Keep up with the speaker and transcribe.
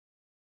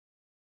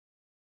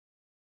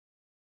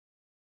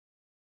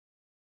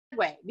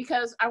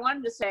because I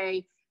wanted to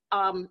say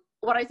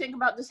what I think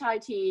about this high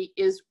tea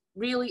is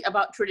really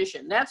about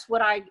tradition. That's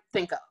what I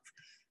think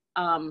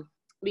of.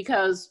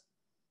 Because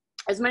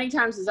as many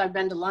times as I've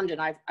been to London,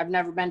 I've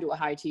never been to a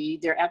high tea.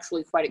 They're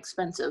actually quite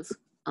expensive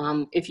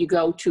if you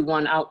go to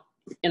one out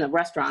in a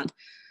restaurant,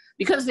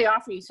 because they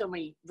offer you so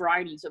many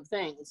varieties of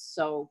things.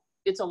 So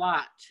it's a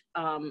lot.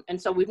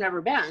 And so we've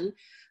never been,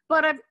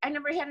 but I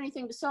never had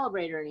anything to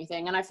celebrate or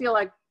anything. And I feel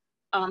like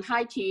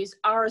high teas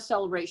are a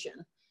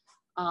celebration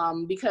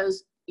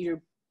because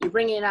you're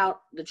bringing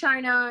out the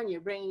china and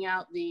you're bringing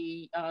out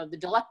the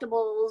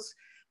delectables,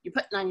 you're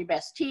putting on your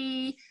best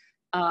tea.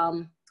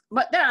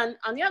 But then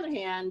on the other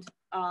hand,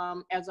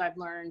 as I've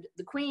learned,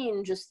 the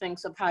Queen just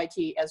thinks of high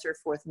tea as her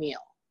fourth meal.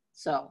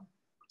 So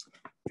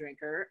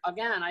drinker,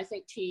 again, I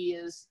think tea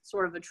is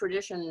sort of a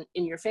tradition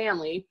in your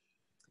family.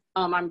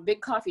 I'm a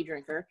big coffee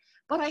drinker,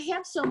 but I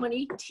have so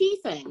many tea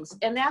things.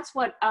 And that's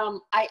what I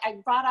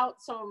brought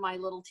out some of my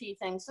little tea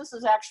things. This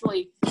is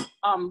actually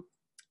from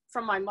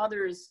my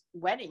mother's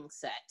wedding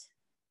set.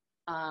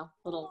 And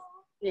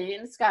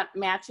it's got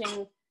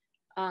matching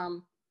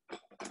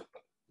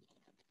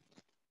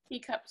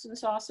teacups and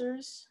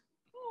saucers.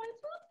 Oh, I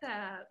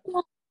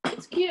love that.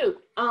 It's cute.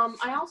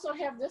 I also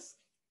have this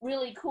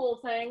really cool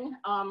thing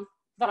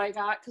that I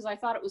got because I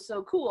thought it was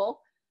so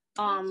cool.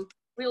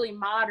 Really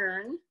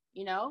modern,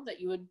 you know,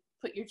 that you would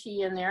put your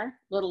tea in there,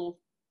 little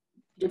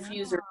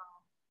diffuser,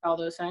 all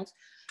those things.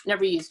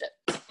 Never used it.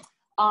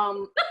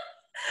 And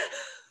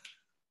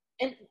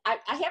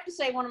I have to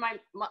say, one of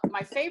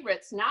my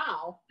favorites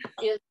now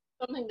is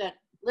something that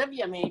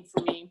Livia made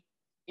for me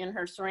in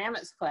her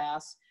ceramics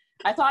class.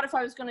 I thought if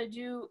I was going to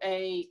do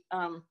a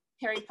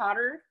Harry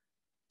Potter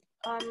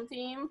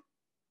theme,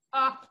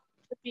 it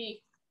would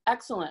be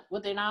excellent,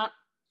 would they not?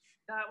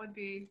 That would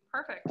be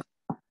perfect.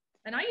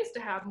 And I used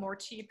to have more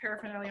tea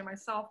paraphernalia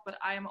myself, but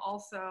I am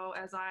also,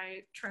 as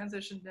I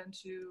transitioned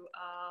into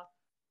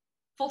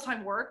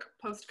full-time work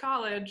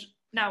post-college,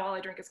 now all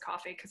I drink is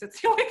coffee because it's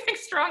the only thing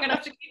strong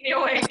enough to keep me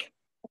awake.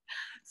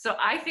 So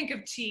I think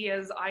of tea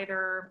as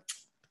either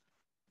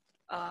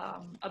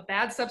a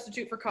bad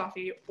substitute for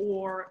coffee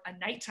or a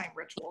nighttime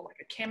ritual, like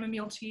a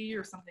chamomile tea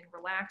or something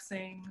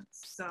relaxing.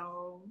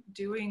 So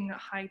doing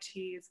high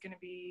tea is going to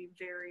be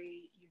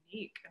very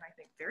unique and I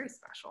think very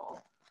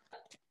special.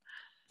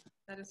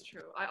 That is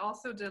true. I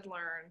also did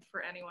learn,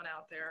 for anyone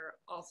out there,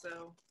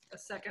 also a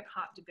second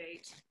hot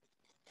debate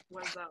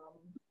was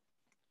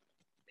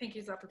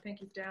pinkies up or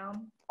pinkies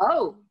down.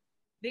 Oh.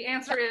 The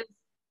answer is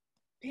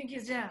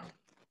pinkies down.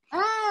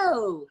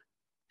 Oh.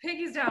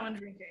 Pinkies down when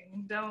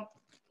drinking. Don't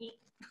eat.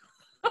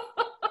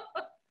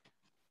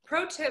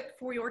 Pro tip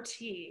for your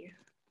tea.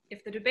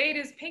 If the debate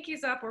is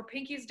pinkies up or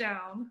pinkies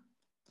down,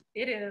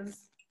 it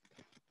is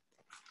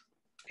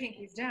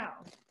pinkies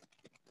down.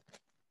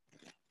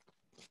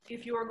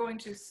 If you are going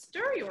to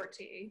stir your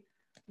tea,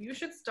 you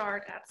should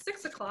start at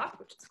 6 o'clock,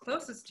 which is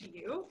closest to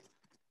you,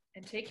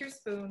 and take your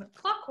spoon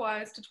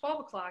clockwise to 12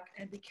 o'clock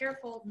and be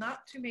careful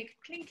not to make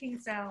clinking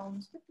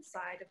sounds with the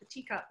side of the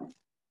teacup.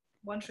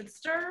 One should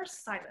stir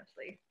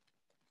silently.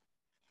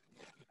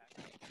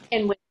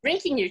 And when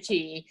drinking your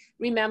tea,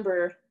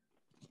 remember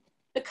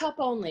the cup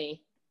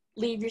only.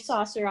 Leave your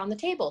saucer on the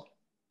table.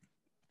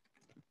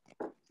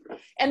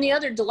 And the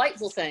other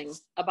delightful thing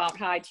about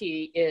high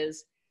tea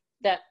is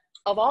that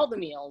of all the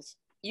meals,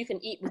 you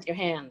can eat with your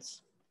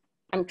hands.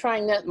 I'm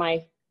trying that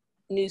my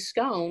new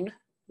scone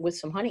with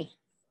some honey.